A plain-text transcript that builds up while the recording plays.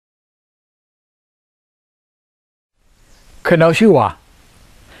Konnichiwa.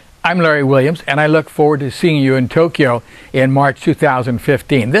 I'm Larry Williams, and I look forward to seeing you in Tokyo in March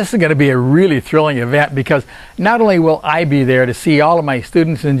 2015. This is going to be a really thrilling event because not only will I be there to see all of my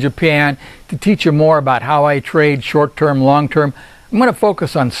students in Japan, to teach you more about how I trade short-term, long-term, I'm going to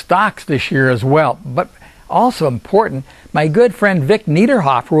focus on stocks this year as well. But also important, my good friend Vic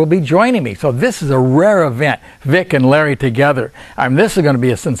Niederhofer will be joining me. So this is a rare event, Vic and Larry together. This is going to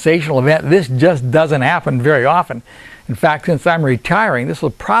be a sensational event. This just doesn't happen very often. In fact, since I'm retiring, this will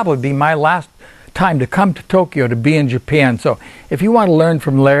probably be my last time to come to Tokyo to be in Japan. So if you want to learn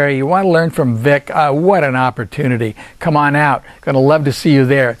from Larry, you want to learn from Vic, what an opportunity. Come on out. Going to love to see you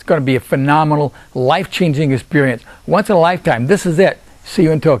there. It's going to be a phenomenal, life-changing experience. Once in a lifetime. This is it. See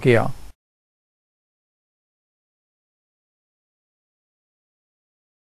you in Tokyo.